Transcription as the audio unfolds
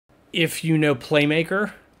if you know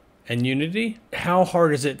Playmaker and Unity, how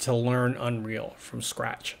hard is it to learn Unreal from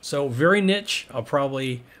scratch? So very niche. I'll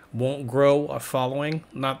probably won't grow a following.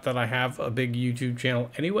 Not that I have a big YouTube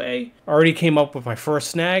channel anyway. I already came up with my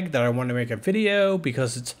first snag that I want to make a video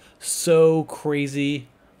because it's so crazy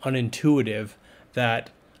unintuitive that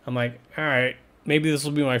I'm like, all right, maybe this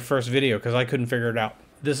will be my first video because I couldn't figure it out.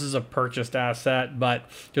 This is a purchased asset, but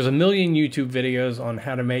there's a million YouTube videos on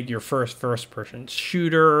how to make your first-person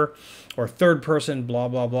shooter or third-person blah,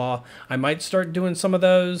 blah, blah. I might start doing some of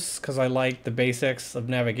those because I like the basics of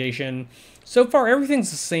navigation. So far,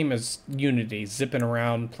 everything's the same as Unity, zipping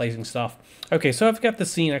around, placing stuff. Okay, so I've got the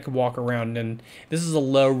scene I could walk around, and this is a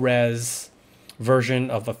low-res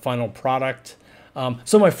version of the final product.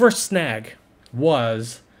 So my first snag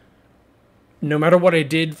was, no matter what I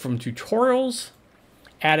did from tutorials,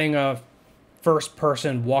 adding a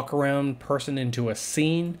first-person walk-around person into a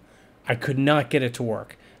scene, I could not get it to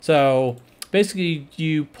work. So basically,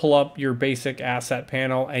 you pull up your basic asset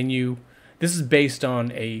panel, and this is based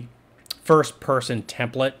on a first-person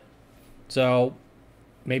template. So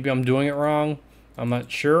maybe I'm doing it wrong. I'm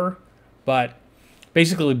not sure. But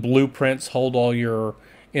basically, blueprints hold all your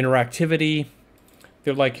interactivity.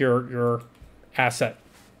 They're like your asset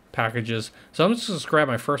packages. So I'm just going to grab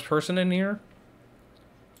my first person in here.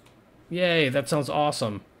 Yay, that sounds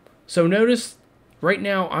awesome. So notice right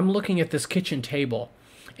now I'm looking at this kitchen table.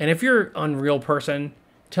 And if you're an Unreal person,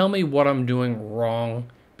 tell me what I'm doing wrong,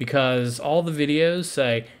 because all the videos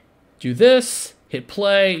say, do this, hit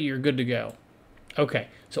play, you're good to go. Okay,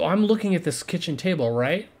 so I'm looking at this kitchen table,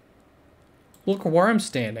 right? Look where I'm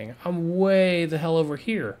standing. I'm way the hell over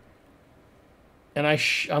here. And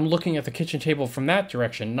I'm looking at the kitchen table from that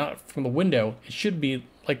direction, not from the window. It should be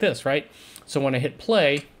like this, right? So when I hit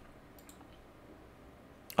play,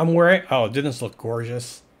 I'm wearing... Oh, didn't this look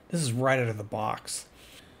gorgeous? This is right out of the box.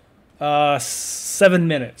 7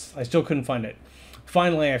 minutes. I still couldn't find it.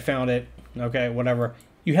 Finally, I found it. Okay, whatever.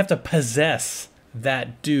 You have to possess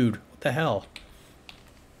that dude. What the hell?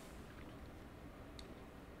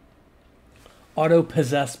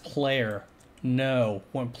 Auto-possess player. No.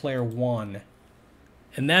 Want player 1.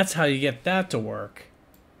 And that's how you get that to work.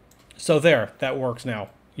 So there. That works now.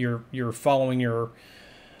 You're following your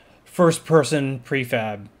first-person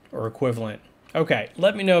prefab or equivalent. Okay,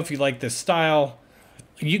 let me know if you like this style.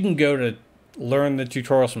 You can go to learn the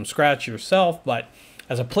tutorials from scratch yourself, but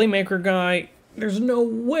as a Playmaker guy, there's no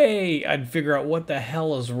way I'd figure out what the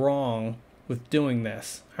hell is wrong with doing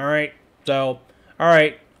this. Alright, so,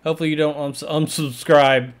 alright, hopefully you don't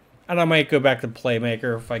unsubscribe, and I might go back to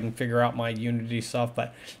Playmaker if I can figure out my Unity stuff,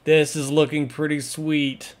 but this is looking pretty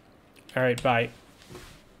sweet. Alright, bye.